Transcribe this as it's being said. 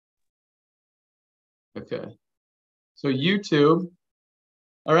Okay. So YouTube.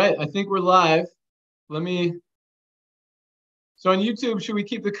 All right. I think we're live. So on YouTube, should we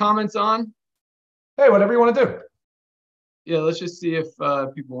keep the comments on? Hey, whatever you want to do. Yeah, let's just see if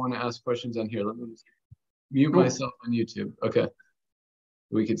people want to ask questions on here. Let me just mute myself on YouTube. Okay.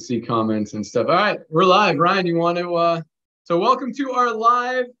 We could see comments and stuff. All right. We're live. Ryan, you want to, so welcome to our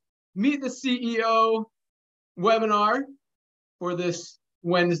live Meet the CEO webinar for this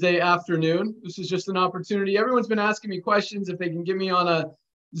Wednesday afternoon. This is just an opportunity. Everyone's been asking me questions if they can get me on a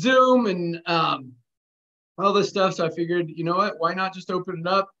Zoom and all this stuff. So I figured, you know what, why not just open it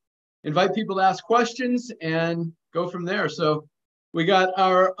up, invite people to ask questions and go from there. So we got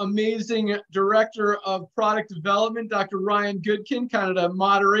our amazing director of product development, Dr. Ryan Goodkin, kind of to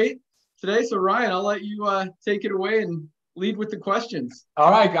moderate today. So Ryan, I'll let you take it away and lead with the questions.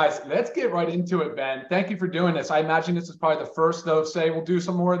 All right, guys, let's get right into it, Ben. Thank you for doing this. I imagine this is probably the first of, say, we'll do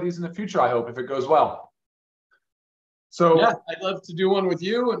some more of these in the future, I hope, if it goes well. So yeah, I'd love to do one with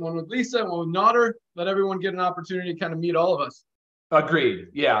you and one with Lisa and one with Nodder. Let everyone get an opportunity to kind of meet all of us. Agreed.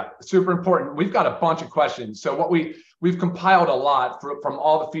 Yeah, super important. We've got a bunch of questions. So what we've compiled a lot from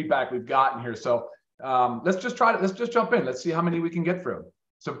all the feedback we've gotten here. So let's just jump in. Let's see how many we can get through.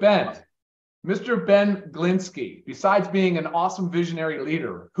 So Ben, Mr. Ben Glinsky, besides being an awesome visionary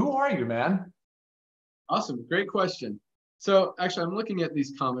leader, who are you, man? Awesome. Great question. So actually, I'm looking at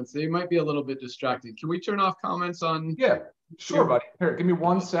these comments. They might be a little bit distracting. Can we turn off comments on? Yeah, sure, buddy. Here, give me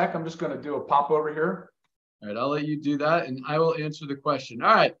 1 sec. I'm just going to do a pop over here. All right, I'll let you do that, and I will answer the question.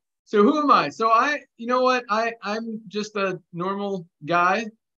 All right. So who am I? So you know what? I'm just a normal guy.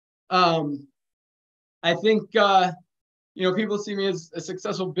 I think, people see me as a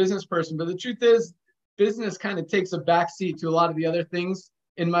successful business person, but the truth is business kind of takes a backseat to a lot of the other things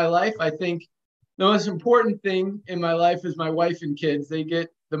in my life. I think the most important thing in my life is my wife and kids. They get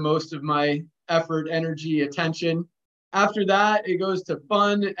the most of my effort, energy, attention. After that, it goes to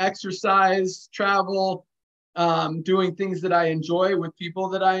fun, exercise, travel, doing things that I enjoy with people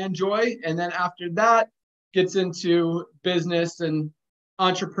that I enjoy. And then after that, gets into business and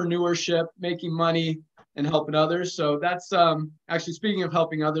entrepreneurship, making money and helping others. So that's actually, speaking of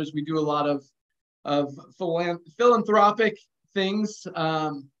helping others, we do a lot of philanthropic things.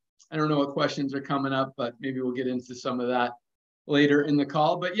 I don't know what questions are coming up, but maybe we'll get into some of that later in the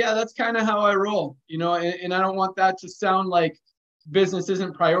call. But yeah, that's kind of how I roll, and I don't want that to sound like business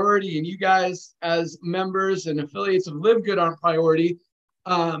isn't priority and you guys as members and affiliates of LiveGood aren't priority,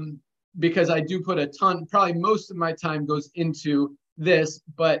 because I do put a ton, probably most of my time goes into this,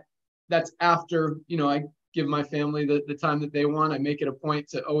 but that's after, I give my family the time that they want. I make it a point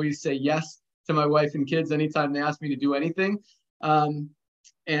to always say yes to my wife and kids anytime they ask me to do anything. And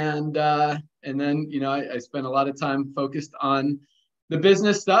then, I spend a lot of time focused on the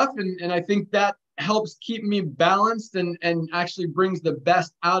business stuff. And I think that helps keep me balanced and actually brings the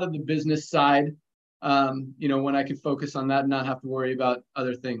best out of the business side, when I can focus on that and not have to worry about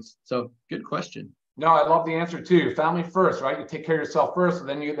other things. So good question. No, I love the answer too. Family first, right? You take care of yourself first, and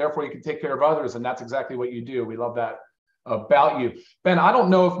then therefore you can take care of others. And that's exactly what you do. We love that about you. Ben, I don't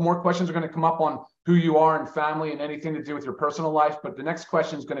know if more questions are going to come up on who you are and family and anything to do with your personal life, but the next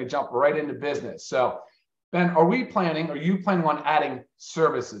question is going to jump right into business. So Ben, are you planning on adding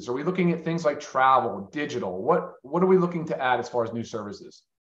services? Are we looking at things like travel, digital? What are we looking to add as far as new services?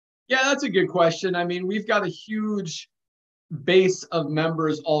 Yeah, that's a good question. I mean, we've got a huge base of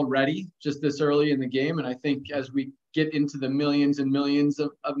members already just this early in the game. And I think as we get into the millions and millions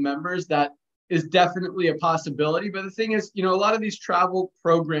of members, that is definitely a possibility. But the thing is, a lot of these travel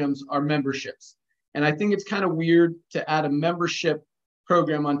programs are memberships. And I think it's kind of weird to add a membership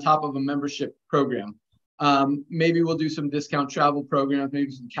program on top of a membership program. Maybe we'll do some discount travel programs,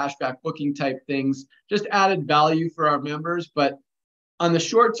 maybe some cashback booking type things, just added value for our members. But on the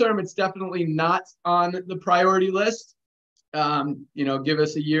short term, it's definitely not on the priority list. Give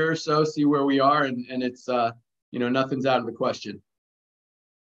us a year or so, see where we are, and it's, nothing's out of the question.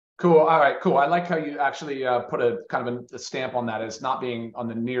 Cool. All right, cool. I like how you actually put a kind of a stamp on that as not being on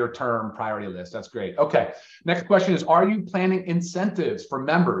the near-term priority list. That's great. Okay. Next question is, are you planning incentives for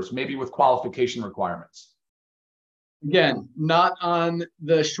members, maybe with qualification requirements? Again, not on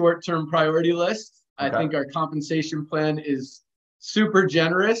the short-term priority list. Okay. I think our compensation plan is super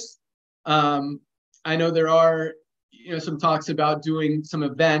generous. I know there are, some talks about doing some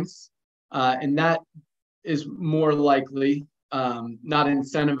events, and that is more likely. Not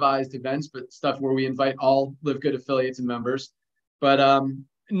incentivized events, but stuff where we invite all LiveGood affiliates and members. But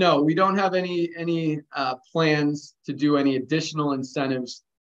no, we don't have any plans to do any additional incentives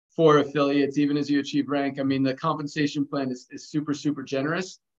for affiliates, even as you achieve rank. I mean, the compensation plan is super, super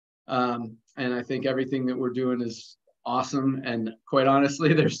generous. And I think everything that we're doing is awesome. And quite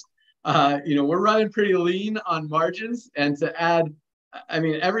honestly, there's, we're running pretty lean on margins, and to add, I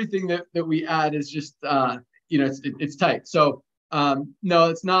mean, everything that we add is just, it's tight. So no,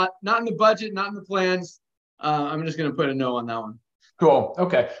 it's not in the budget, not in the plans. I'm just going to put a no on that one. Cool.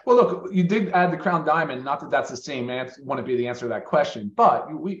 Okay. Well, look, you did add the crown diamond. Not that that's the same answer, want to be the answer to that question,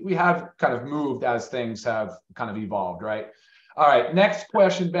 but we have kind of moved as things have kind of evolved, right? All right. Next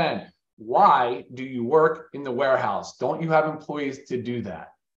question, Ben. Why do you work in the warehouse? Don't you have employees to do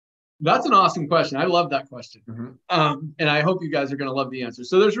that? That's an awesome question. I love that question. And I hope you guys are going to love the answer.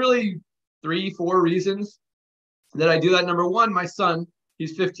 So there's really 3-4 reasons that I do that. Number one, my son,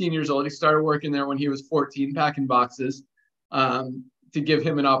 he's 15 years old. He started working there when he was 14, packing boxes, to give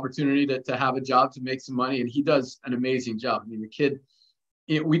him an opportunity to have a job, to make some money. And he does an amazing job. I mean, the kid,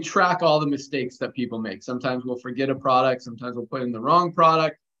 we track all the mistakes that people make. Sometimes we'll forget a product. Sometimes we'll put in the wrong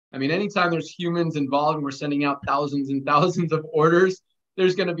product. I mean, anytime there's humans involved and we're sending out thousands and thousands of orders,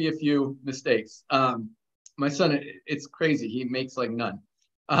 there's going to be a few mistakes. My son, it's crazy. He makes like none.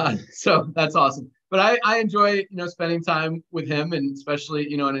 So that's awesome. But I enjoy, spending time with him, and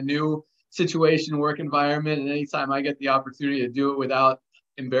especially, in a new situation, work environment. And anytime I get the opportunity to do it without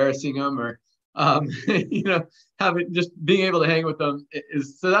embarrassing him, or, having, just being able to hang with them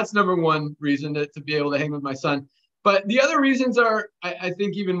so that's number one reason to be able to hang with my son. But the other reasons are, I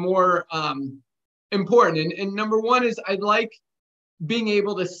think, even more important. And number one is I like being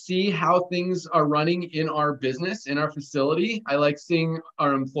able to see how things are running in our business, in our facility. I like seeing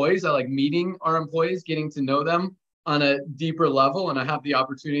our employees. I like meeting our employees, getting to know them on a deeper level. And I have the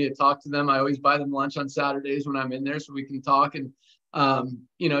opportunity to talk to them. I always buy them lunch on Saturdays when I'm in there, so we can talk and,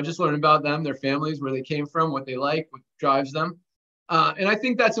 just learn about them, their families, where they came from, what they like, what drives them. And I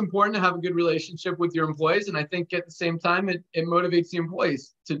think that's important, to have a good relationship with your employees. And I think at the same time, it motivates the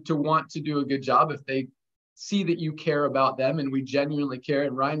employees to want to do a good job if they see that you care about them, and we genuinely care.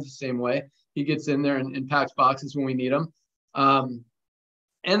 And Ryan's the same way. He gets in there and packs boxes when we need them.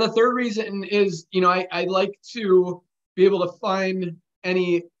 And the third reason is, I like to be able to find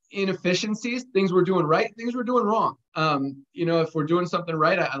any inefficiencies, things we're doing right, things we're doing wrong. If we're doing something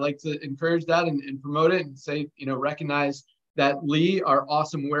right, I like to encourage that and promote it, and say, recognize that Lee, our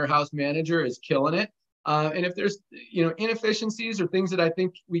awesome warehouse manager, is killing it. And if there's, inefficiencies or things that I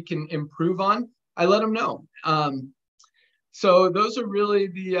think we can improve on, I let them know. So those are really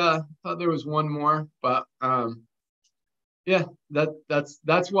I thought there was one more, but yeah,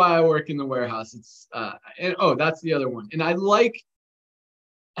 that's why I work in the warehouse. It's that's the other one. And I like,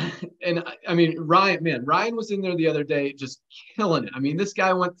 and I mean, Ryan was in there the other day, just killing it. I mean, this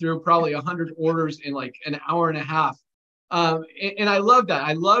guy went through probably 100 orders in like an hour and a half. And I love that.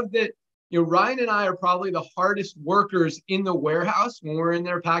 I love that, Ryan and I are probably the hardest workers in the warehouse when we're in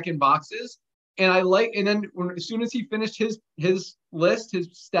there packing boxes. And then as soon as he finished his list, his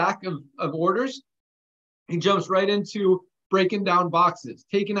stack of orders, he jumps right into breaking down boxes,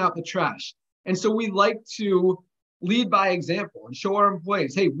 taking out the trash. And so we like to lead by example and show our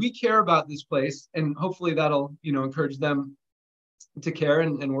employees, hey, we care about this place. And hopefully that'll, encourage them to care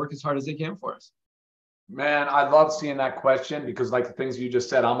and work as hard as they can for us. Man, I love seeing that question, because like the things you just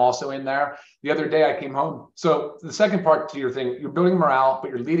said, I'm also in there. The other day I came home. So the second part to your thing, you're building morale, but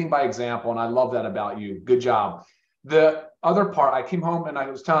you're leading by example. And I love that about you. Good job. The other part, I came home and I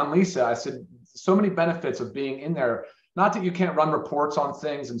was telling Lisa, I said, so many benefits of being in there. Not that you can't run reports on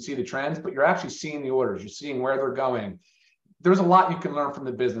things and see the trends, but you're actually seeing the orders. You're seeing where they're going. There's a lot you can learn from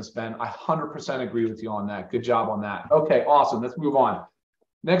the business, Ben. I 100% agree with you on that. Good job on that. Okay, awesome. Let's move on.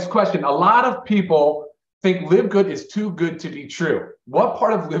 Next question. A lot of people think LiveGood is too good to be true. What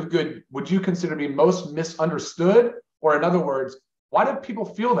part of LiveGood would you consider to be most misunderstood? Or in other words, why do people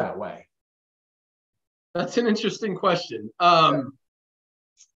feel that way? That's an interesting question.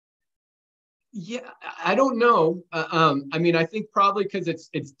 Yeah, I don't know. I mean, I think probably because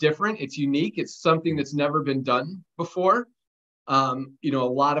it's different, it's unique, it's something that's never been done before. A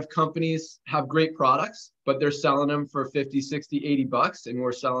lot of companies have great products, but they're selling them for 50, 60, 80 bucks, and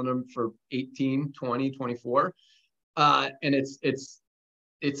we're selling them for 18, 20, 24. And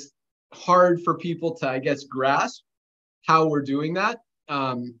it's hard for people to, I guess, grasp how we're doing that.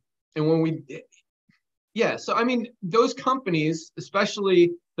 And when so I mean, those companies,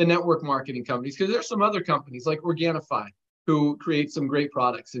 especially the network marketing companies, because there's some other companies like Organifi who create some great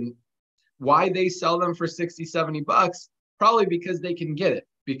products, and why they sell them for 60, 70 bucks, probably because they can get it,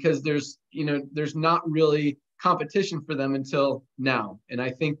 because there's not really competition for them until now. And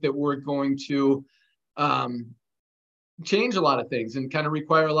I think that we're going to change a lot of things and kind of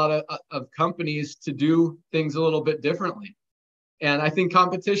require a lot of companies to do things a little bit differently. And I think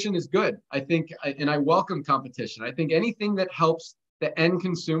competition is good. And I welcome competition. I think anything that helps the end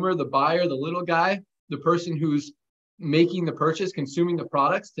consumer, the buyer, the little guy, the person who's making the purchase, consuming the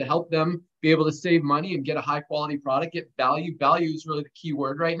products, to help them be able to save money and get a high quality product, get value. Value is really the key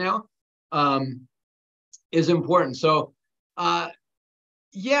word right now, is important. So,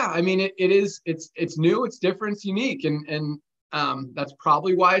 yeah, I mean, it's new, it's different, it's unique. And that's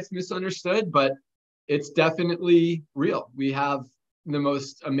probably why it's misunderstood, but it's definitely real. We have the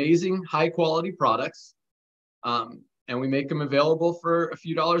most amazing high quality products. And we make them available for a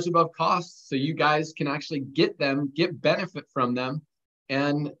few dollars above cost, so you guys can actually get them, get benefit from them,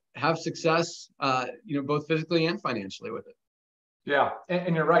 and have success, both physically and financially with it. Yeah,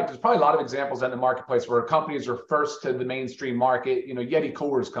 and you're right. There's probably a lot of examples in the marketplace where companies are first to the mainstream market. Yeti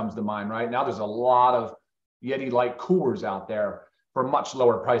coolers comes to mind, right? Now there's a lot of Yeti-like coolers out there for much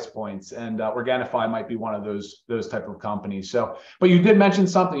lower price points, and Organifi might be one of those type of companies. So, but you did mention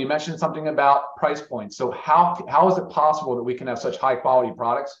something. You mentioned something about price points. So how is it possible that we can have such high quality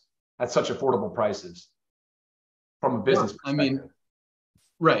products at such affordable prices from a business perspective? I mean,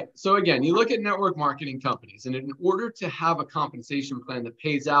 right. So again, you look at network marketing companies, and in order to have a compensation plan that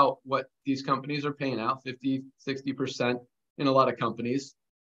pays out what these companies are paying out, 50, 60% in a lot of companies,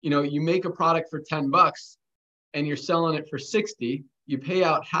 you make a product for $10 and you're selling it for 60, you pay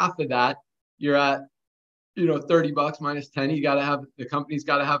out half of that, you're at, $30 minus 10. The company's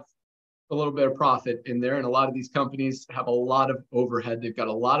got to have a little bit of profit in there. And a lot of these companies have a lot of overhead. They've got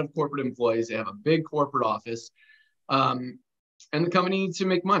a lot of corporate employees. They have a big corporate office. And the company needs to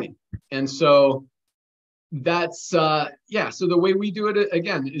make money. And so that's, so the way we do it,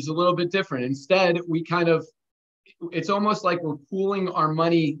 again, is a little bit different. Instead, it's almost like we're pooling our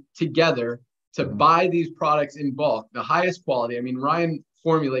money together to buy these products in bulk, the highest quality. I mean, Ryan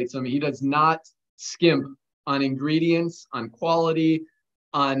formulates them. He does not skimp on ingredients, on quality,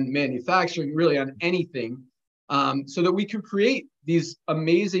 on manufacturing, really on anything, so that we could create these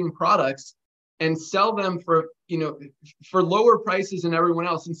amazing products and sell them for lower prices than everyone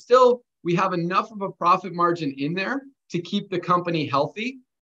else. And still, we have enough of a profit margin in there to keep the company healthy,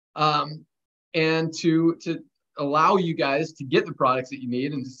 and to allow you guys to get the products that you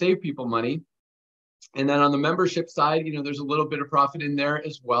need and to save people money. And then on the membership side, there's a little bit of profit in there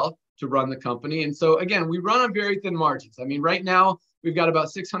as well to run the company. And so again, we run on very thin margins. I mean, right now we've got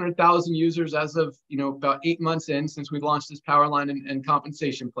about 600,000 users as of, about 8 months in since we've launched this power line and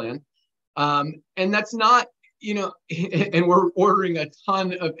compensation plan. And that's not, and we're ordering a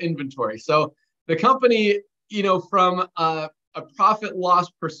ton of inventory. So the company, from a profit loss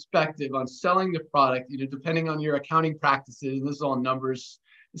perspective on selling the product, depending on your accounting practices, and this is all numbers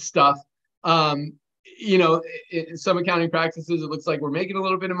stuff, in some accounting practices, it looks like we're making a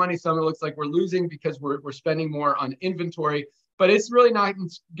little bit of money. Some it looks like we're losing because we're spending more on inventory. But it's really not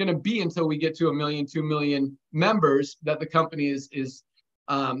going to be until we get to 1 million, 2 million members that the company is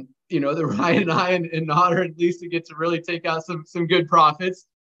that Ryan and I and Nader and Lisa get to really take out some good profits.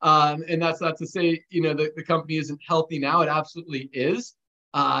 And that's not to say, the company isn't healthy now. It absolutely is.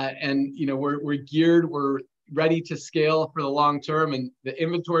 And we're geared, we're ready to scale for the long term. And the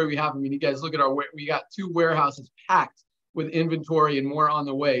inventory we have, I mean, you guys look at we got 2 warehouses packed with inventory and more on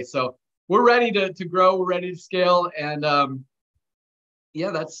the way. So we're ready to grow, we're ready to scale. And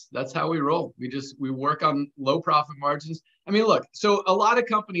that's how we roll. We work on low profit margins. I mean, look, so a lot of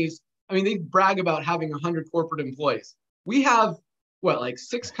companies, I mean, they brag about having 100 corporate employees. We have like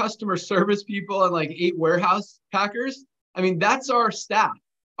 6 customer service people and like 8 warehouse packers. I mean, that's our staff.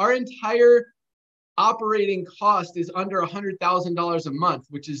 Our entire operating cost is under $100,000 a month,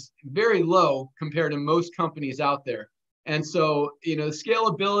 which is very low compared to most companies out there. And so,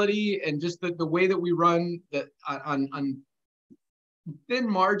 scalability and just the way that we run on thin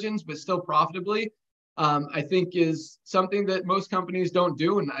margins, but still profitably, I think is something that most companies don't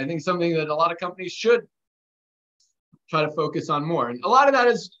do. And I think something that a lot of companies should try to focus on more. And a lot of that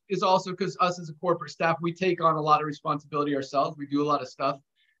is also because us as a corporate staff, we take on a lot of responsibility ourselves. We do a lot of stuff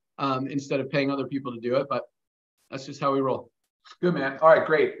instead of paying other people to do it, but that's just how we roll. Good, man. All right,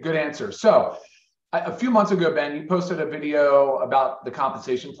 great. Good answer. So a few months ago, Ben, you posted a video about the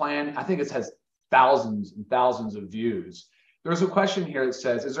compensation plan. I think it has thousands and thousands of views. There's a question here that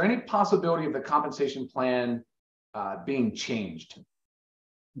says, is there any possibility of the compensation plan being changed?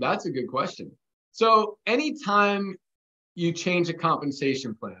 That's a good question. So anytime you change a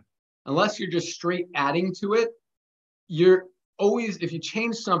compensation plan, unless you're just straight adding to it, you're always, if you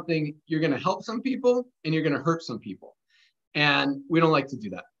change something, you're going to help some people and you're going to hurt some people. And we don't like to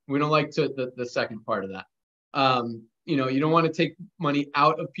do that. We don't like the second part of that. You don't want to take money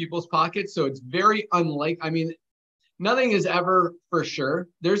out of people's pockets. So it's very unlikely. I mean, nothing is ever for sure.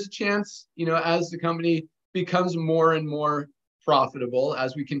 There's a chance, as the company becomes more and more profitable,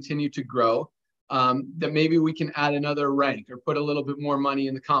 as we continue to grow, that maybe we can add another rank or put a little bit more money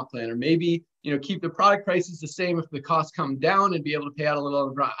in the comp plan, or maybe, keep the product prices the same if the costs come down and be able to pay out a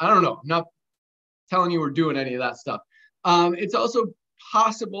little. I don't know. I'm not telling you we're doing any of that stuff. It's also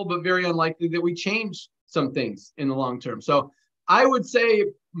possible, but very unlikely, that we change some things in the long term. So I would say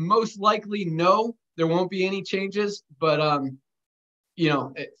most likely, no, there won't be any changes, but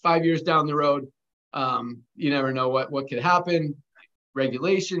 5 years down the road, you never know what could happen.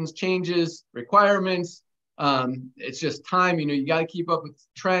 Regulations, changes, requirements. It's just time. You got to keep up with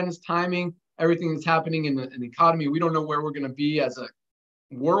trends, timing, everything that's happening in the economy. We don't know where we're going to be as a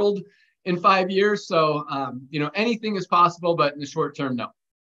world in 5 years. So, anything is possible, but in the short term, no.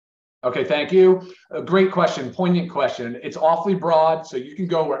 Okay, thank you. A great question, poignant question. It's awfully broad, so you can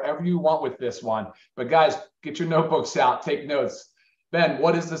go wherever you want with this one. But guys, get your notebooks out, take notes. Ben,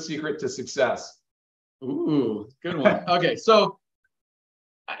 what is the secret to success? Ooh, good one. Okay, so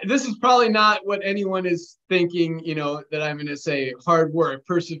this is probably not what anyone is thinking, that I'm going to say: hard work,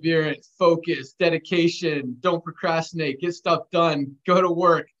 perseverance, focus, dedication, don't procrastinate, get stuff done, go to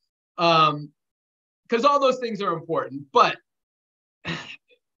work. Because all those things are important, but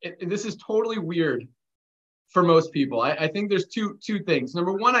this is totally weird for most people. I think there's two things.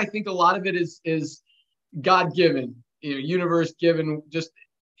 Number one, I think a lot of it is God-given, universe given, just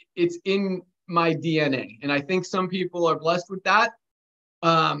it's in my DNA. And I think some people are blessed with that,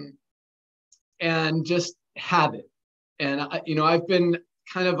 and just have it. And I've been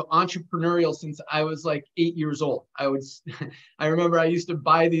kind of entrepreneurial since I was like 8 years old. I remember I used to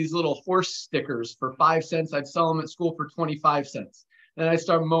buy these little horse stickers for 5 cents. I'd sell them at school for 25 cents. Then I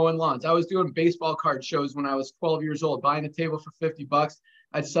started mowing lawns. I was doing baseball card shows when I was 12 years old, buying a table for $50.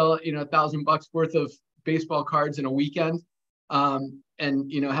 I'd sell $1,000 worth of baseball cards in a weekend. And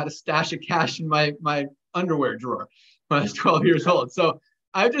had a stash of cash in my underwear drawer when I was 12 years old. So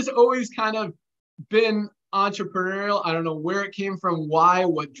I've just always kind of been entrepreneurial. I don't know where it came from, why,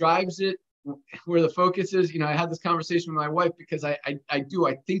 what drives it, where the focus is. I had this conversation with my wife because I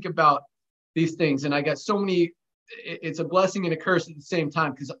think about these things, and I got so many. It's a blessing and a curse at the same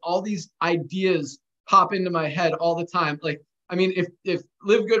time, because all these ideas pop into my head all the time. Like, if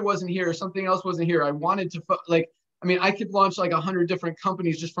LiveGood wasn't here or something else wasn't here, I wanted to I could launch like 100 different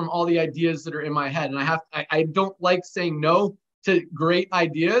companies just from all the ideas that are in my head. And I don't like saying no to great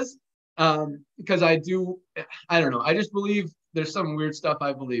ideas, because I don't know. I just believe there's some weird stuff.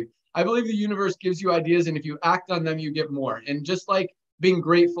 I believe the universe gives you ideas, and if you act on them, you get more. And just like being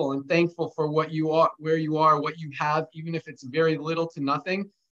grateful and thankful for what you are, where you are, what you have, even if it's very little to nothing.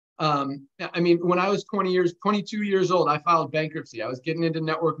 When I was 22 years old, I filed bankruptcy. I was getting into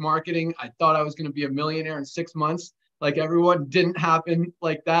network marketing. I thought I was going to be a millionaire in 6 months. Like everyone, didn't happen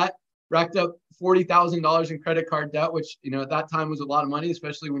like that. Racked up $40,000 in credit card debt, which, at that time was a lot of money,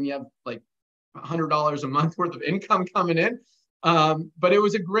 especially when you have like $100 a month worth of income coming in. But it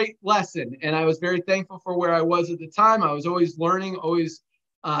was a great lesson, and I was very thankful for where I was at the time. I was always learning, always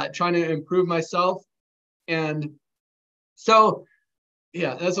trying to improve myself. And so,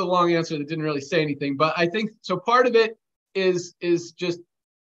 yeah, that's a long answer that didn't really say anything, but I think so. Part of it is just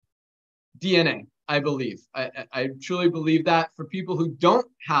DNA. I believe. I truly believe that. For people who don't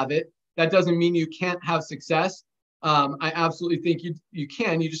have it, that doesn't mean you can't have success. I absolutely think you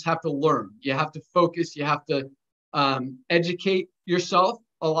can. You just have to learn. You have to focus. You have to educate yourself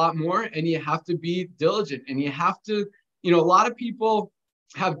a lot more, and you have to be diligent, and you have to, a lot of people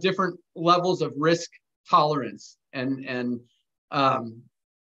have different levels of risk tolerance and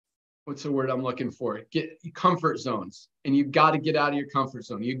what's the word I'm looking for? Get comfort zones, and you've got to get out of your comfort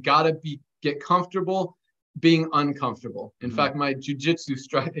zone. You've got to get comfortable being uncomfortable. In fact, my jujitsu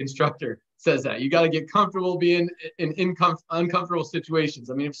instructor says that you got to get comfortable being in uncomfortable situations.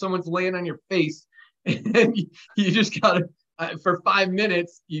 If someone's laying on your face, and you just got to, for 5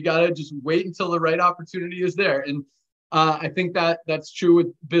 minutes, you got to just wait until the right opportunity is there. And I think that's true with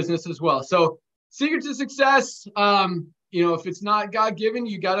business as well. So secret to success, if it's not God-given,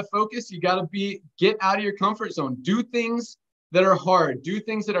 you got to focus. You got to get out of your comfort zone. Do things that are hard. Do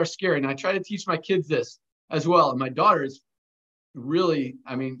things that are scary. And I try to teach my kids this as well. And my daughter is really,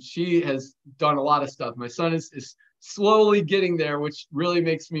 she has done a lot of stuff. My son is slowly getting there, which really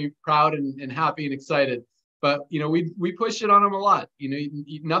makes me proud and happy and excited. But, we push it on them a lot.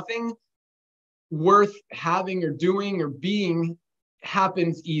 Nothing worth having or doing or being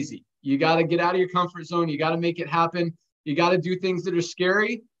happens easy. You got to get out of your comfort zone. You got to make it happen. You got to do things that are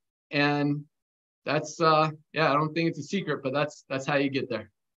scary. And that's, I don't think it's a secret, but that's how you get there.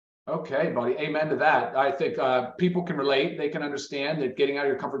 Okay, buddy. Amen to that. I think people can relate. They can understand that getting out of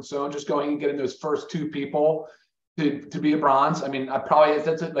your comfort zone, just going and getting those first 2 people to be a bronze. I mean,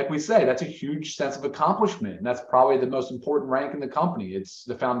 like we say, that's a huge sense of accomplishment. And that's probably the most important rank in the company. It's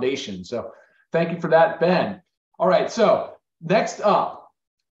the foundation. So thank you for that, Ben. All right. So next up,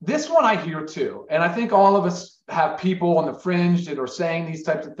 this one I hear too. And I think all of us have people on the fringe that are saying these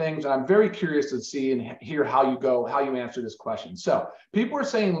types of things. And I'm very curious to see and hear how you answer this question. So people are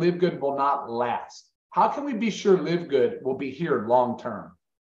saying Live Good will not last. How can we be sure Live Good will be here long term?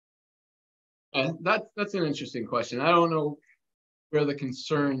 That's an interesting question. I don't know where the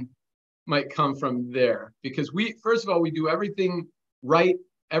concern might come from there, because first of all, we do everything right,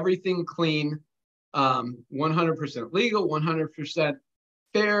 everything clean, 100% legal, 100%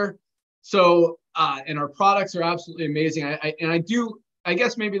 fair. So, and our products are absolutely amazing. I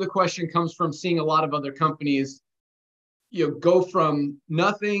guess maybe the question comes from seeing a lot of other companies, go from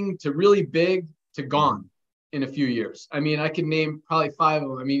nothing to really big to gone in a few years. I mean, I can name probably 5 of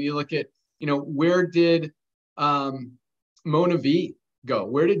them. I mean, you look at, where did Mona V go?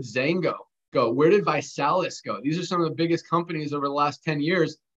 Where did Zango go? Where did Visalis go? These are some of the biggest companies over the last 10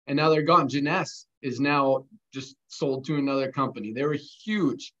 years, and now they're gone. Jeunesse is now just sold to another company. They were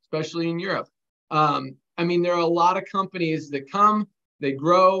huge, especially in Europe. I mean, there are a lot of companies that come, they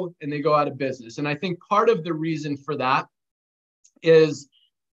grow, and they go out of business. And I think part of the reason for that is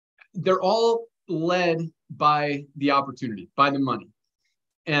they're all led by the opportunity, by the money.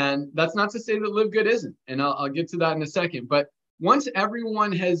 And that's not to say that Live Good isn't. And I'll get to that in a second. But once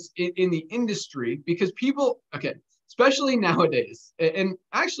everyone has in the industry, because people, okay, especially nowadays, and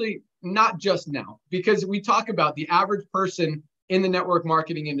actually not just now, because we talk about the average person in the network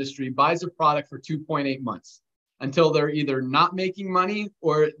marketing industry buys a product for 2.8 months until they're either not making money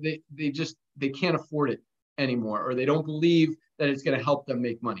or they can't afford it anymore, or they don't believe that it's going to help them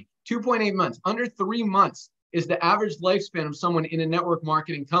make money. 2.8 months, under 3 months is the average lifespan of someone in a network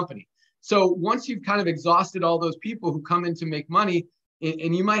marketing company. So once you've kind of exhausted all those people who come in to make money,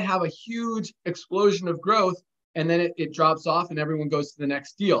 and you might have a huge explosion of growth, and then it drops off and everyone goes to the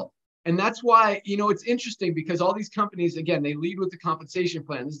next deal. And that's why, it's interesting, because all these companies, again, they lead with the compensation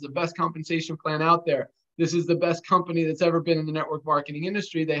plan. This is the best compensation plan out there. This is the best company that's ever been in the network marketing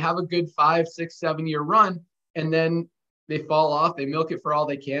industry. They have a good 5, 6, 7 year run, and then they fall off, they milk it for all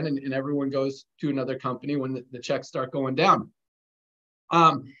they can, and everyone goes to another company when the checks start going down.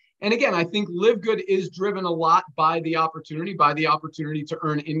 And again, I think Live Good is driven a lot by the opportunity to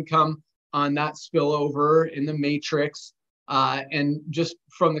earn income on that spillover in the matrix, and just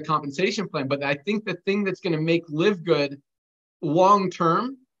from the compensation plan. But I think the thing that's going to make Live Good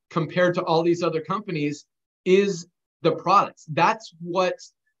long-term compared to all these other companies is the products. That's what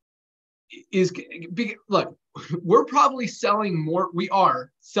is, look, we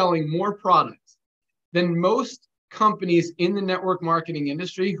are selling more products than most companies in the network marketing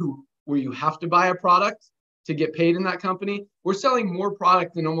industry where you have to buy a product to get paid in that company. We're selling more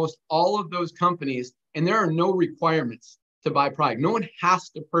product than almost all of those companies, and there are no requirements to buy product. No one has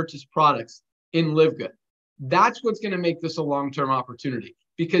to purchase products in Live Good. That's what's going to make this a long-term opportunity,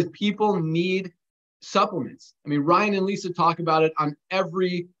 because people need supplements. I mean, Ryan and Lisa talk about it on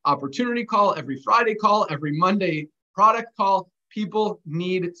every opportunity call, every Friday call, every Monday product call. People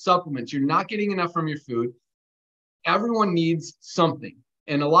need supplements. You're not getting enough from your food. Everyone needs something.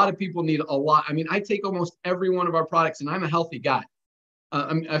 And a lot of people need a lot. I mean, I take almost every one of our products, and I'm a healthy guy.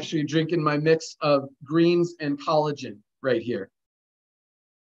 I'm actually drinking my mix of greens and collagen right here.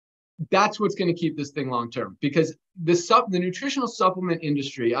 That's what's going to keep this thing long-term, because the nutritional supplement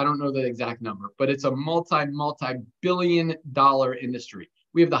industry, I don't know the exact number, but it's a multi-billion dollar industry.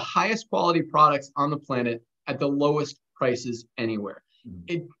 We have the highest quality products on the planet at the lowest prices anywhere.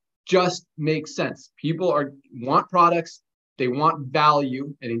 It just makes sense. People want products. They want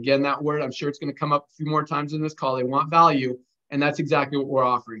value. And again, that word, I'm sure it's going to come up a few more times in this call. They want value. And that's exactly what we're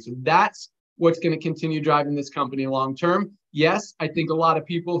offering. So that's what's going to continue driving this company long-term. Yes, I think a lot of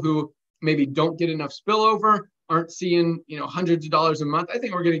people who maybe don't get enough spillover aren't seeing, hundreds of dollars a month. I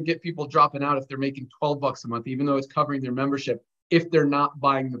think we're going to get people dropping out if they're making $12 a month, even though it's covering their membership, if they're not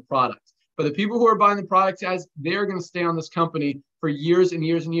buying the product. But the people who are buying the product, guys, they're going to stay on this company for years and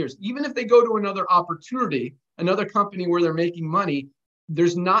years and years. Even if they go to another opportunity, another company where they're making money,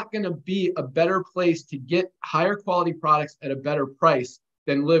 there's not going to be a better place to get higher quality products at a better price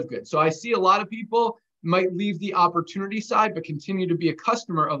than Live Good. So I see a lot of people might leave the opportunity side, but continue to be a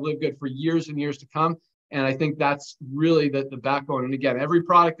customer of Live Good for years and years to come. And I think that's really the backbone. And again, every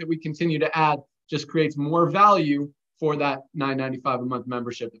product that we continue to add just creates more value for that $9.95 a month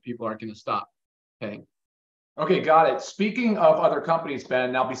membership that people aren't going to stop paying. Okay, got it. Speaking of other companies,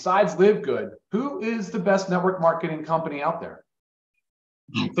 Ben, now besides LiveGood, who is the best network marketing company out there?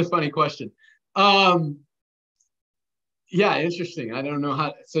 It's a funny question. Yeah, interesting. I don't know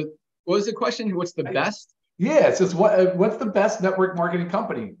how. So, what was the question? What's the best? Yeah, it's just what's the best network marketing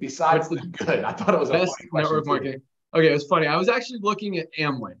company besides LiveGood? I thought it was a Best funny question network too. marketing. Okay, it was funny. I was actually looking at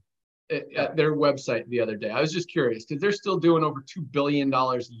Amway at their website the other day. I was just curious because they're still doing over $2 billion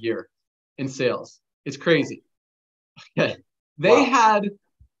a year in sales. It's crazy. They Wow. had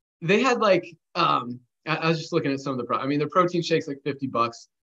like I was just looking at some of the I mean, their protein shakes like $50.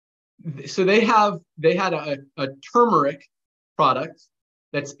 So they had a turmeric product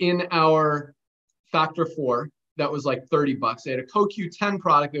that's in our factor 4 that was like $30. They had a CoQ10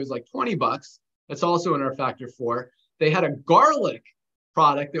 product that was like $20. That's also in our factor 4. They had a garlic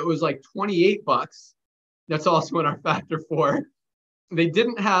product that was like $28. That's also in our factor 4. They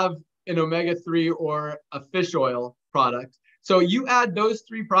didn't have an omega-3 or a fish oil product. So you add those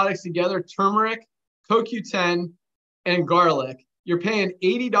 3 products together, turmeric, CoQ10, and garlic, you're paying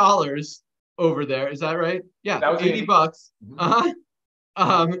 $80 over there. Is that right? Yeah, That was $80.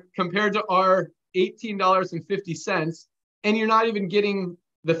 Compared to our $18.50, and you're not even getting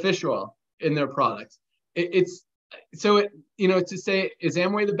the fish oil in their products. It's so to say, is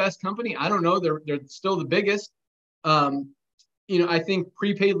Amway the best company? I don't know. They're still the biggest. I think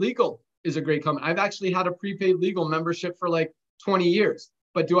prepaid legal is a great company. I've actually had a prepaid legal membership for like 20 years.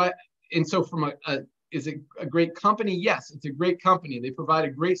 But and so from is it a great company? Yes, it's a great company. They provide a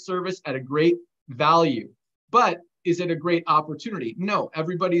great service at a great value. But is it a great opportunity? No,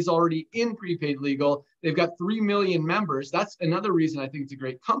 everybody's already in prepaid legal. They've got 3 million members. That's another reason I think it's a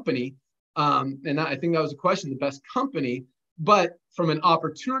great company. And I think that was a question, the best company. But from an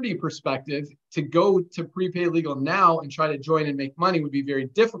opportunity perspective, to go to prepaid legal now and try to join and make money would be very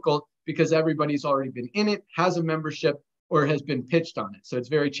difficult because everybody's already been in it, has a membership, or has been pitched on it. So it's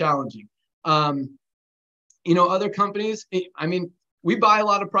very challenging. Other companies, I mean, we buy a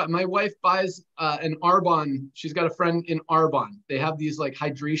lot of product. My wife buys an Arbonne. She's got a friend in Arbonne. They have these like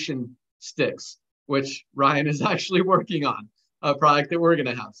hydration sticks, which Ryan is actually working on, a product that we're going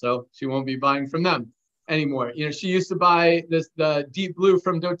to have. So she won't be buying from them anymore. She used to buy the Deep Blue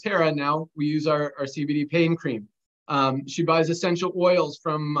from doTERRA. Now we use our CBD pain cream. She buys essential oils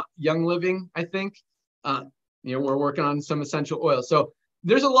from Young Living, I think. We're working on some essential oils. So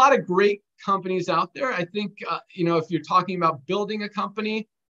there's a lot of great companies out there. I think, if you're talking about building a company,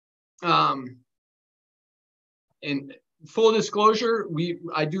 and full disclosure,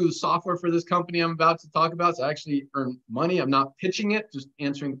 I do the software for this company I'm about to talk about. So I actually earn money. I'm not pitching it, just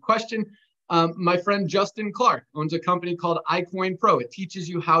answering the question. My friend Justin Clark owns a company called iCoin Pro. It teaches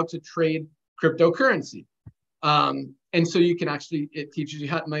you how to trade cryptocurrency. And so you can it teaches you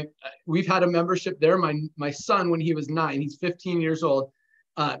how. We've had a membership there. My son, when he was 9, he's 15 years old.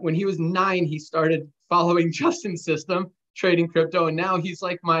 When he was 9, he started following Justin's system, trading crypto, and now he's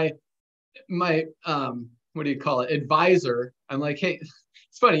like my what do you call it, advisor. I'm like, hey,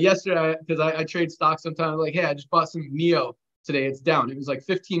 it's funny. Yesterday, because I trade stocks sometimes, I'm like, hey, I just bought some NEO today. It's down. It was like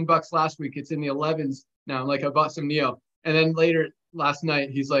 $15 last week. It's in the 11s now. I'm like, I bought some NEO, and then later last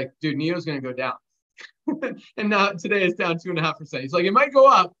night, he's like, dude, NEO's gonna go down. And now today it's down 2.5%. He's like, it might go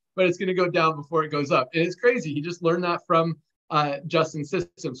up, but it's going to go down before it goes up. And it's crazy. He just learned that from Justin's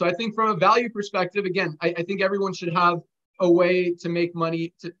system. So I think from a value perspective, again, I think everyone should have a way to make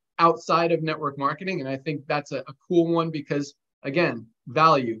money outside of network marketing. And I think that's a cool one because, again,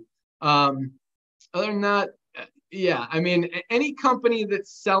 value. Other than that, yeah, I mean, any company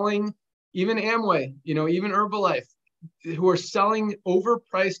that's selling, even Amway, even Herbalife, who are selling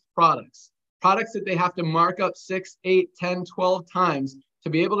overpriced products that they have to mark up 6, 8, 10, 12 times to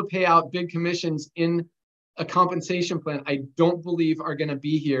be able to pay out big commissions in a compensation plan, I don't believe are going to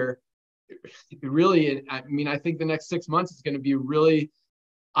be here. Really, I mean, I think the next 6 months is going to be really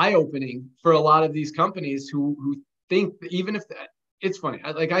eye-opening for a lot of these companies who think that even if it's funny,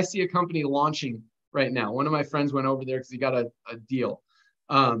 I see a company launching right now. One of my friends went over there because he got a deal.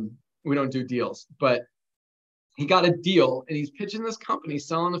 We don't do deals, but he got a deal and he's pitching this company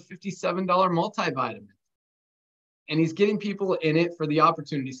selling a $57 multivitamin. And he's getting people in it for the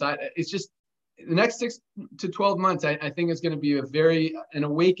opportunity side. It's just the next 6 to 12 months, I think is going to be an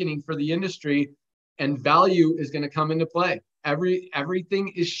awakening for the industry, and value is going to come into play. Everything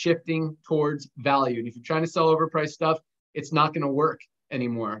is shifting towards value. And if you're trying to sell overpriced stuff, it's not going to work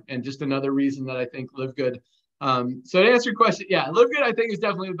anymore. And just another reason that I think LiveGood. So to answer your question, yeah, LiveGood I think is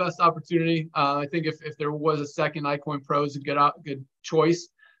definitely the best opportunity. I think if there was a second, iCoin Pro is a good choice.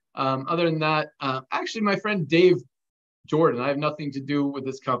 Other than that, actually my friend Dave Jordan, I have nothing to do with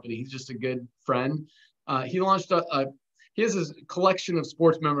this company. He's just a good friend. He launched he has this collection of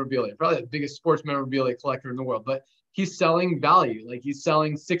sports memorabilia, probably the biggest sports memorabilia collector in the world, but he's selling value. Like he's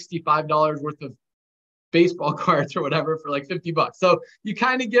selling $65 worth of baseball cards or whatever for like $50. So you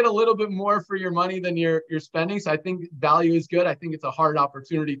kind of get a little bit more for your money than you're spending. So I think value is good. I think it's a hard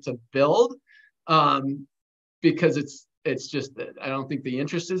opportunity to build because it's just that I don't think the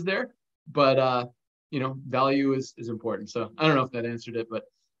interest is there, but value is important. So I don't know if that answered it, but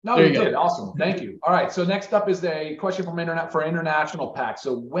no, you did. Awesome. Thank you. All right. So next up is a question from international pack.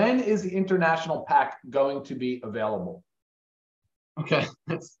 So when is the international pack going to be available? Okay.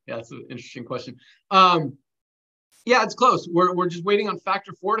 That's an interesting question. It's close. We're just waiting on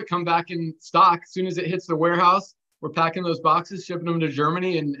Factor 4 to come back in stock. As soon as it hits the warehouse, we're packing those boxes, shipping them to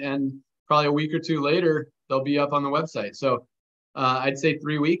Germany, and probably a week or two later, they'll be up on the website. So I'd say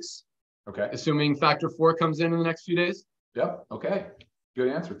 3 weeks. Okay. Assuming Factor 4 comes in the next few days. Yep. Okay. Good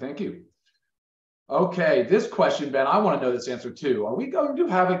answer. Thank you. Okay. This question, Ben, I want to know this answer too. Are we going to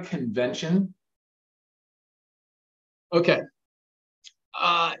have a convention? Okay.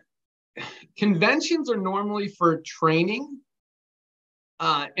 Conventions are normally for training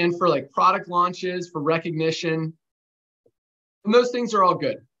and for like product launches, for recognition. And those things are all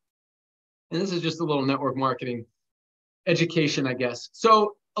good. And this is just a little network marketing education, I guess.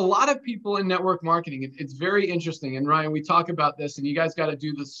 So a lot of people in network marketing, it's very interesting. And Ryan, we talk about this, and you guys got to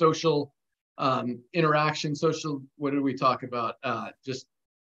do the social interaction, what did we talk about? Just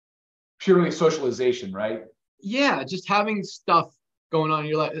purely socialization, right? Yeah, just having stuff going on in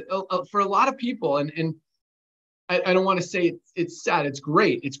your life. For a lot of people, and I don't want to say it's sad, it's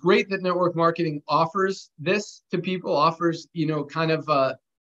great. It's great that network marketing offers this to people, offers, kind of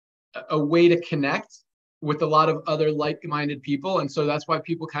a way to connect with a lot of other like-minded people. And so that's why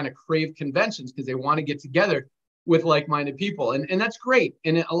people kind of crave conventions, because they want to get together with like-minded people. And that's great.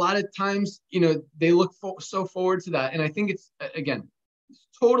 And a lot of times, they look so forward to that. And I think it's, again,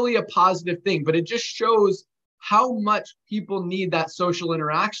 totally a positive thing, but it just shows how much people need that social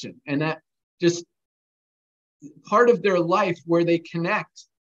interaction, and that just part of their life where they connect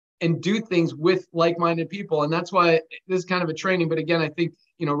and do things with like-minded people. And that's why this is kind of a training. But again, I think,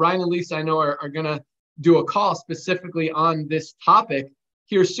 Ryan and Lisa, I know are going to do a call specifically on this topic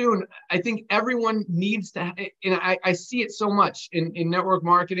here soon. I think everyone needs to, and I see it so much in network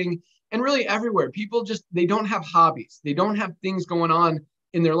marketing and really everywhere. People they don't have hobbies. They don't have things going on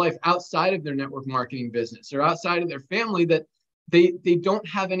in their life outside of their network marketing business or outside of their family, that they don't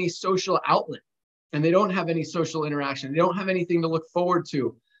have any social outlet, and they don't have any social interaction. They don't have anything to look forward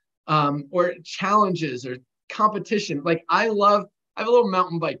to, or challenges or competition. Like I have a little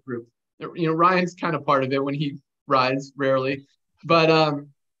mountain bike group. Ryan's kind of part of it when he rides, rarely, but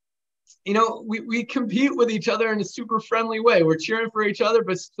we compete with each other in a super friendly way. We're cheering for each other,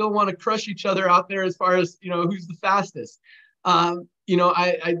 but still want to crush each other out there as far as, who's the fastest. I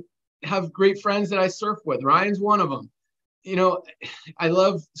have great friends that I surf with. Ryan's one of them. I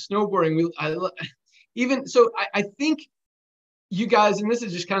love snowboarding. I think you guys, and this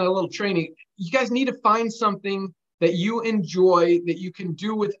is just kind of a little training, you guys need to find something that you enjoy, that you can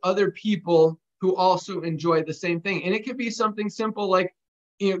do with other people who also enjoy the same thing. And it could be something simple like,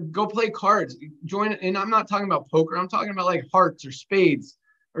 go play cards, join. And I'm not talking about poker. I'm talking about like hearts or spades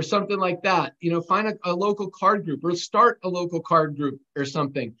or something like that. Find a local card group, or start a local card group or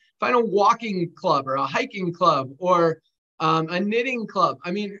something. Find a walking club or a hiking club or a knitting club.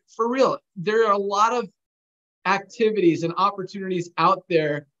 I mean, for real, there are a lot of activities and opportunities out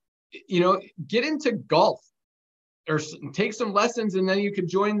there. Get into golf or take some lessons, and then you could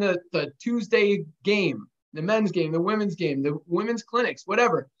join the Tuesday game, the men's game, the women's game, the women's clinics,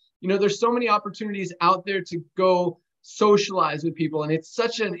 whatever. There's so many opportunities out there to go socialize with people. And it's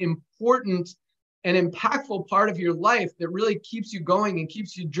such an important and impactful part of your life that really keeps you going and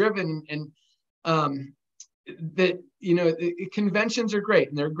keeps you driven. And conventions are great,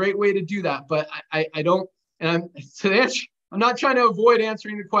 and they're a great way to do that. But I don't, and I'm not trying to avoid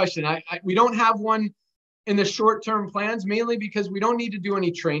answering the question. We don't have one in the short-term plans, mainly because we don't need to do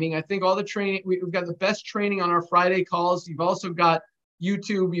any training. I think all the training, we've got the best training on our Friday calls. You've also got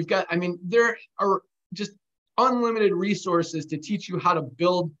YouTube. There are just unlimited resources to teach you how to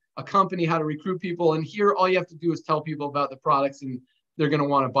build a company, how to recruit people. And here, all you have to do is tell people about the products, and they're going to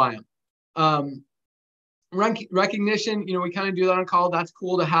want to buy them. Recognition, we kind of do that on call. That's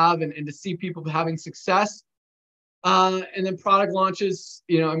cool to have, and to see people having success. And then product launches,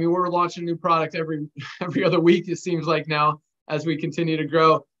 we're launching a new product every other week, it seems like now, as we continue to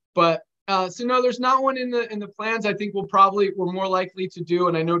grow. But so no, there's not one in the plans. I think we're more likely to do,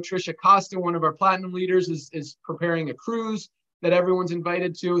 and I know Trisha Costa, one of our platinum leaders, is preparing a cruise that everyone's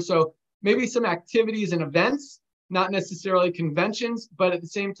invited to. So maybe some activities and events, not necessarily conventions, but at the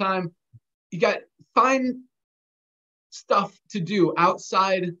same time, you got find stuff to do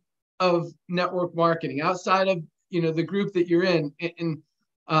outside of network marketing, outside of the group that you're in, and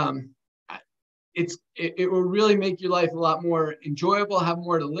it will really make your life a lot more enjoyable, have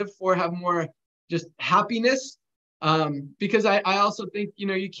more to live for, have more just happiness. Because I also think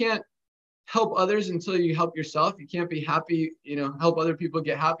you can't help others until you help yourself. You can't be happy, help other people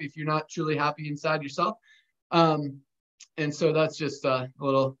get happy if you're not truly happy inside yourself. And so that's just a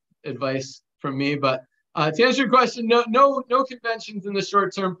little advice from me. But to answer your question, no conventions in the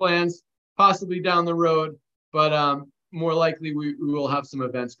short-term plans, possibly down the road, but more likely we will have some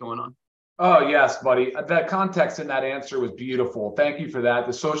events going on. Oh, yes, buddy. That context in that answer was beautiful. Thank you for that.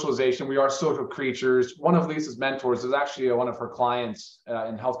 The socialization, we are social creatures. One of Lisa's mentors is actually one of her clients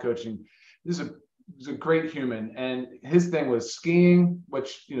in health coaching. This is a great human. And his thing was skiing,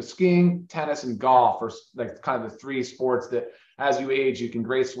 which, skiing, tennis, and golf are like kind of the three sports that as you age, you can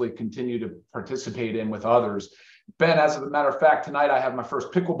gracefully continue to participate in with others. Ben, as a matter of fact, tonight I have my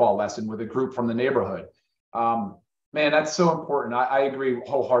first pickleball lesson with a group from the neighborhood. Man, that's so important. I agree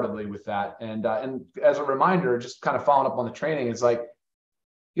wholeheartedly with that. And as a reminder, just kind of following up on the training, it's like,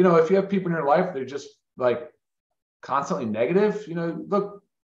 if you have people in your life, they're just like constantly negative, look,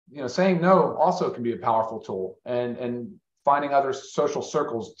 saying no also can be a powerful tool, and finding other social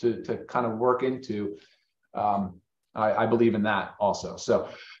circles to kind of work into. I believe in that also. So,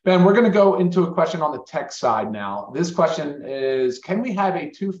 Ben, we're going to go into a question on the tech side now. This question is, can we have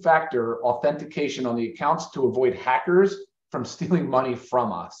a two-factor authentication on the accounts to avoid hackers from stealing money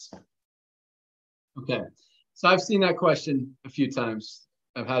from us? Okay. So I've seen that question a few times.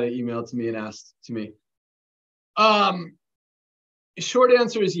 I've had it emailed to me and asked to me. Short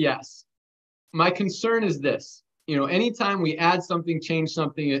answer is yes. My concern is this, anytime we add something, change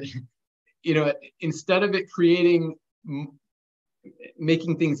something, instead of it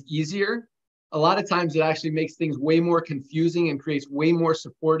making things easier, a lot of times it actually makes things way more confusing and creates way more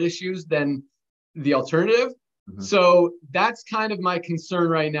support issues than the alternative. Mm-hmm. So that's kind of my concern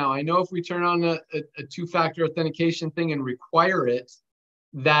right now. I know if we turn on a two-factor authentication thing and require it,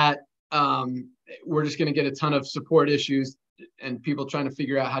 that we're just going to get a ton of support issues and people trying to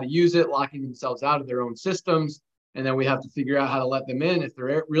figure out how to use it, locking themselves out of their own systems. And then we have to figure out how to let them in if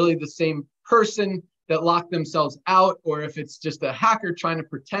they're really the same person that locked themselves out, or if it's just a hacker trying to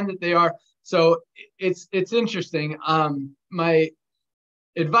pretend that they are. So it's interesting. My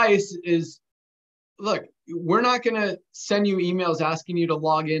advice is, look, we're not going to send you emails asking you to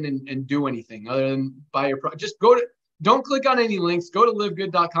log in and do anything other than buy your product. Just don't click on any links, go to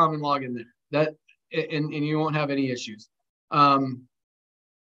livegood.com and log in there. And you won't have any issues. But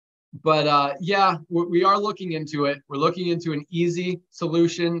yeah, we are looking into it. We're looking into an easy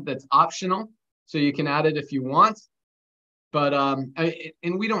solution that's optional, so you can add it if you want. But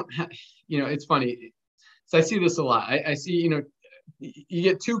and we don't have, it's funny. So I see this a lot. I see, you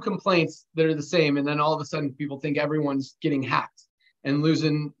get two complaints that are the same, and then all of a sudden people think everyone's getting hacked and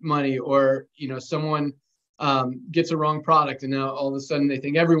losing money, or someone gets a wrong product, and now all of a sudden they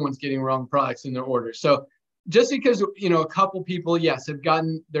think everyone's getting wrong products in their order. So just because a couple people, yes, have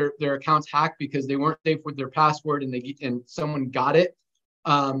gotten their accounts hacked because they weren't safe with their password and someone got it,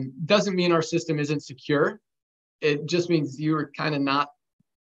 doesn't mean our system isn't secure. It just means you were kind of not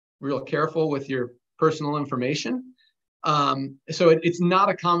real careful with your personal information. So it's not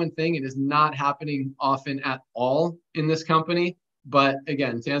a common thing. It is not happening often at all in this company. But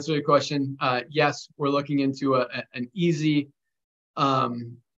again, to answer your question, yes, we're looking into an easy,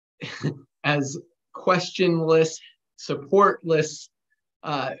 as questionless, supportless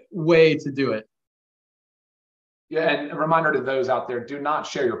way to do it. Yeah, and a reminder to those out there, do not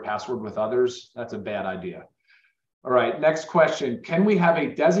share your password with others. That's a bad idea. All right, next question. Can we have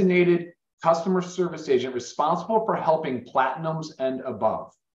a designated customer service agent responsible for helping platinums and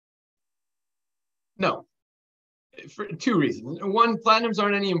above? No, for two reasons. One, platinums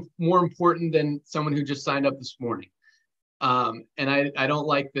aren't any more important than someone who just signed up this morning. And I don't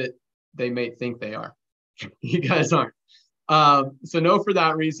like that they may think they are. You guys aren't. So no for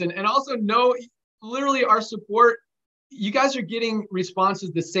that reason. And also no, literally our support, you guys are getting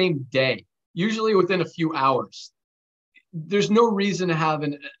responses the same day, usually within a few hours. There's no reason to have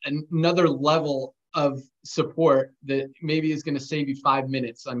another level of support that maybe is going to save you 5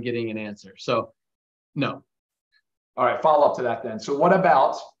 minutes on getting an answer. So no. All right, follow up to that then. So what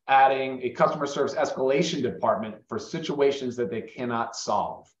about adding a customer service escalation department for situations that they cannot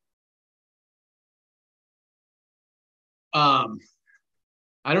solve?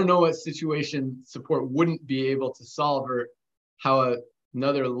 I don't know what situation support wouldn't be able to solve, or how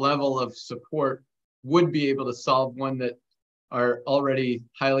another level of support would be able to solve one that our already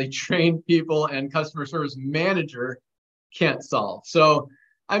highly trained people and customer service manager can't solve. So,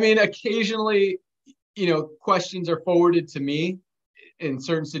 I mean, occasionally, questions are forwarded to me in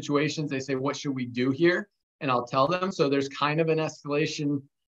certain situations. They say, what should we do here? And I'll tell them. So there's kind of an escalation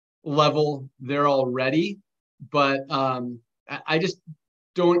level there already, but I just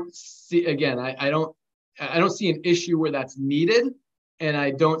don't see, again, I don't see an issue where that's needed. And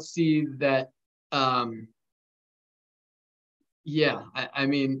I don't see that, I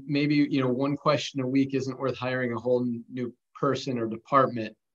mean, maybe, one question a week isn't worth hiring a whole new person or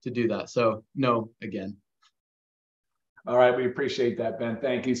department to do that. So no, again. All right, we appreciate that, Ben.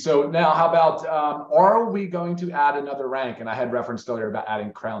 Thank you. So now, how about, are we going to add another rank? And I had referenced earlier about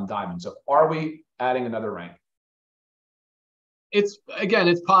adding crown diamond. So are we adding another rank? It's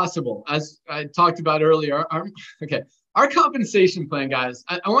possible. As I talked about earlier, our compensation plan, guys,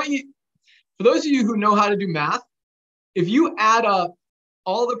 I want you, for those of you who know how to do math, if you add up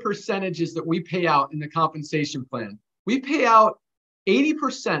all the percentages that we pay out in the compensation plan, we pay out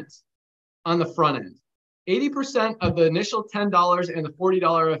 80% on the front end. 80% of the initial $10 and the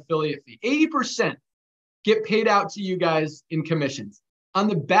 $40 affiliate fee. 80% get paid out to you guys in commissions. On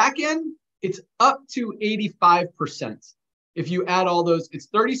the back end, it's up to 85%. If you add all those, it's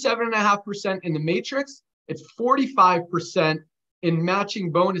 37.5% in the matrix. It's 45% in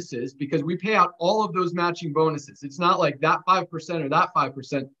matching bonuses, because we pay out all of those matching bonuses. It's not like that 5% or that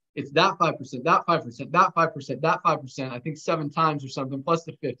 5%. It's that 5%, that 5%, that 5%, that 5%, I think 7 times or something, plus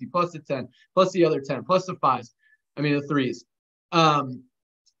the 50, plus the 10, plus the other 10, plus the 5s, the 3s.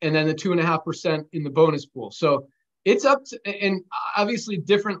 And then the 2.5% in the bonus pool. So it's up to, and obviously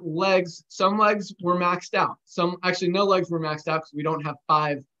different legs. Some legs were maxed out. No legs were maxed out because we don't have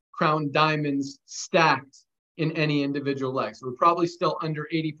 5 crown diamonds stacked in any individual leg. So we're probably still under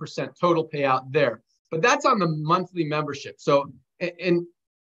 80% total payout there. But that's on the monthly membership. So, and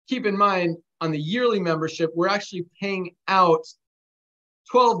keep in mind, on the yearly membership, we're actually paying out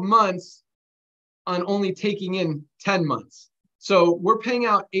 12 months on only taking in 10 months. So we're paying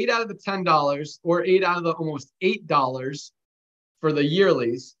out 8 out of the $10 or 8 out of the almost $8 for the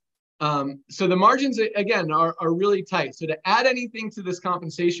yearlies. So the margins, again, are really tight. So to add anything to this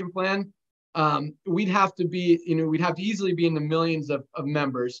compensation plan, we'd have to easily be in the millions of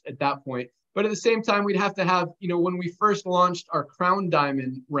members at that point. But at the same time, we'd have to have, when we first launched our crown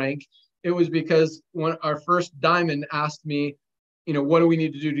diamond rank, it was because our first diamond asked me, what do we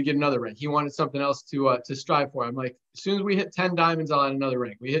need to do to get another rank? He wanted something else to strive for. I'm like, as soon as we hit 10 diamonds, I'll add another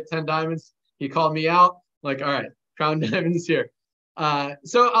rank. We hit 10 diamonds. He called me out. I'm like, all right, crown diamonds here.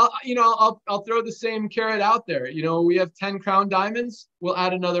 So I'll throw the same carrot out there. We have 10 crown diamonds. We'll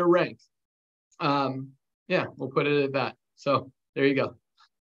add another rank. We'll put it at that. So there you go.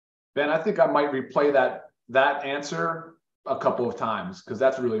 Ben, I think I might replay that answer a couple of times, because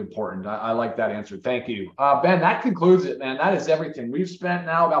that's really important. I like that answer. Thank you. Ben, that concludes it, man. That is everything. We've spent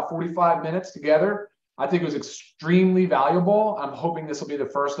now about 45 minutes together. I think it was extremely valuable. I'm hoping this will be the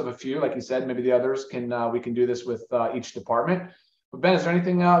first of a few. Like you said, maybe the others we can do this with each department. But Ben, is there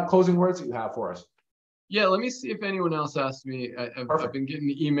anything closing words that you have for us? Yeah, let me see if anyone else asked me. I've been getting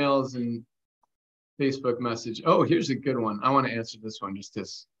the emails and Facebook message. Oh, here's a good one. I want to answer this one just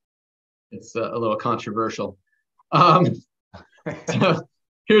because it's a little controversial. So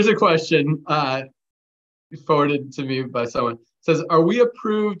here's a question forwarded to me by someone. It says, are we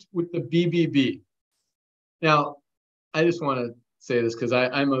approved with the BBB? Now, I just want to say this because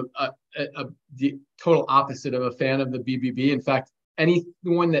I'm the total opposite of a fan of the BBB. In fact,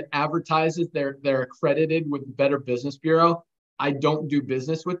 anyone that advertises they're accredited with the Better Business Bureau, I don't do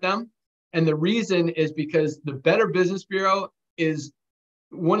business with them. And the reason is because the Better Business Bureau is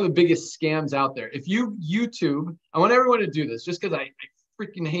one of the biggest scams out there. If you YouTube, I want everyone to do this just because I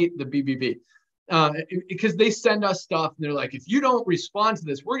freaking hate the BBB. Because they send us stuff and they're like, if you don't respond to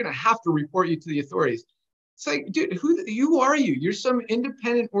this, we're going to have to report you to the authorities. It's like, dude, who are you? You're some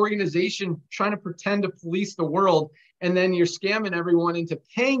independent organization trying to pretend to police the world, and then you're scamming everyone into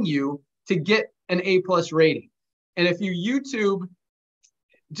paying you to get an A+ rating. And if you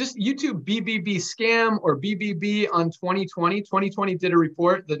just YouTube BBB scam or BBB on 2020. 2020 did a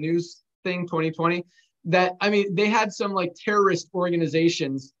report, the news thing 2020, that, they had some like terrorist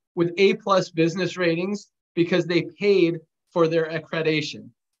organizations with A+ business ratings because they paid for their accreditation.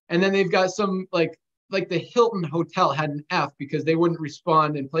 And then they've got some like the Hilton Hotel had an F because they wouldn't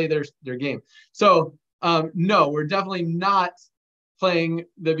respond and play their game. So no, we're definitely not playing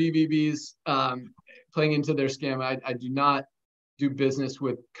the BBBs, playing into their scam. I do not do business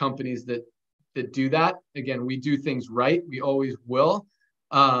with companies that do that. Again, we do things right. We always will.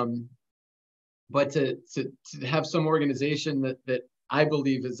 But to have some organization that I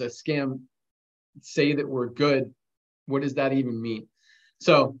believe is a scam say that we're good, what does that even mean?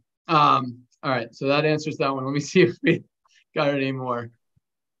 So, all right. So that answers that one. Let me see if we got any more.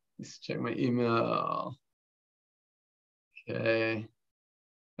 Let's check my email. Okay.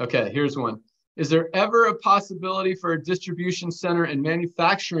 Okay, here's one. Is there ever a possibility for a distribution center and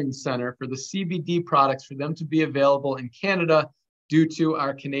manufacturing center for the CBD products for them to be available in Canada due to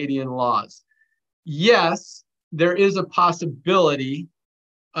our Canadian laws? Yes, there is a possibility.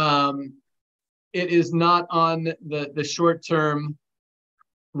 It is not on the short-term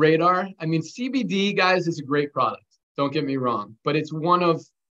radar. I mean, CBD, guys, is a great product. Don't get me wrong, but it's one of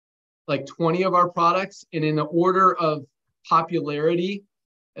like 20 of our products, and in the order of popularity,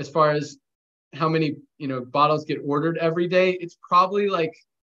 as far as how many bottles get ordered every day, it's probably like,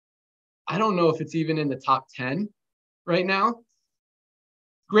 I don't know if it's even in the top 10 right now.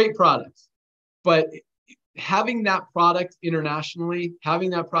 Great products, but having that product internationally, having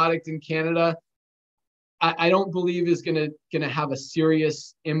that product in Canada, I don't believe is gonna have a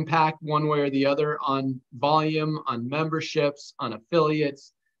serious impact one way or the other on volume, on memberships, on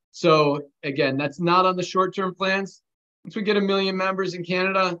affiliates. So again, that's not on the short-term plans. Once we get 1 million members in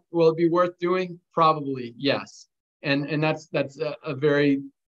Canada, will it be worth doing? Probably, yes. And that's a very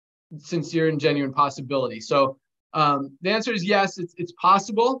sincere and genuine possibility. So the answer is yes, it's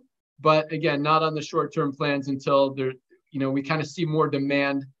possible, but again, not on the short-term plans until there, we kind of see more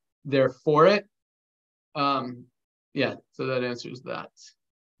demand there for it. Yeah, so that answers that. Let's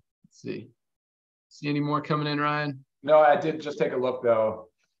see. See any more coming in, Ryan? No, I did just take a look though.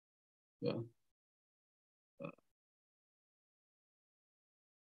 Yeah.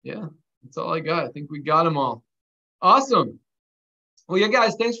 Yeah, that's all I got. I think we got them all. Awesome. Well, yeah,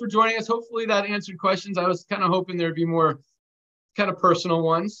 guys, thanks for joining us. Hopefully that answered questions. I was kind of hoping there'd be more kind of personal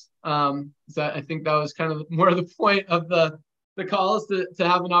ones. I think that was kind of more of the point of the call is to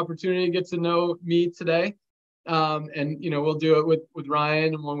have an opportunity to get to know me today. And we'll do it with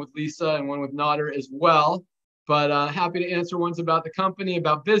Ryan and one with Lisa and one with Nodder as well. But happy to answer ones about the company,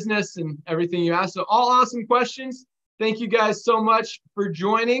 about business, and everything you asked. So all awesome questions. Thank you guys so much for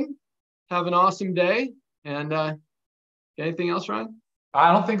joining. Have an awesome day. And anything else, Ryan?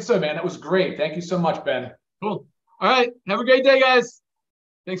 I don't think so, man. It was great. Thank you so much, Ben. Cool. All right. Have a great day, guys.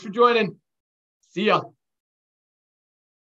 Thanks for joining. See ya.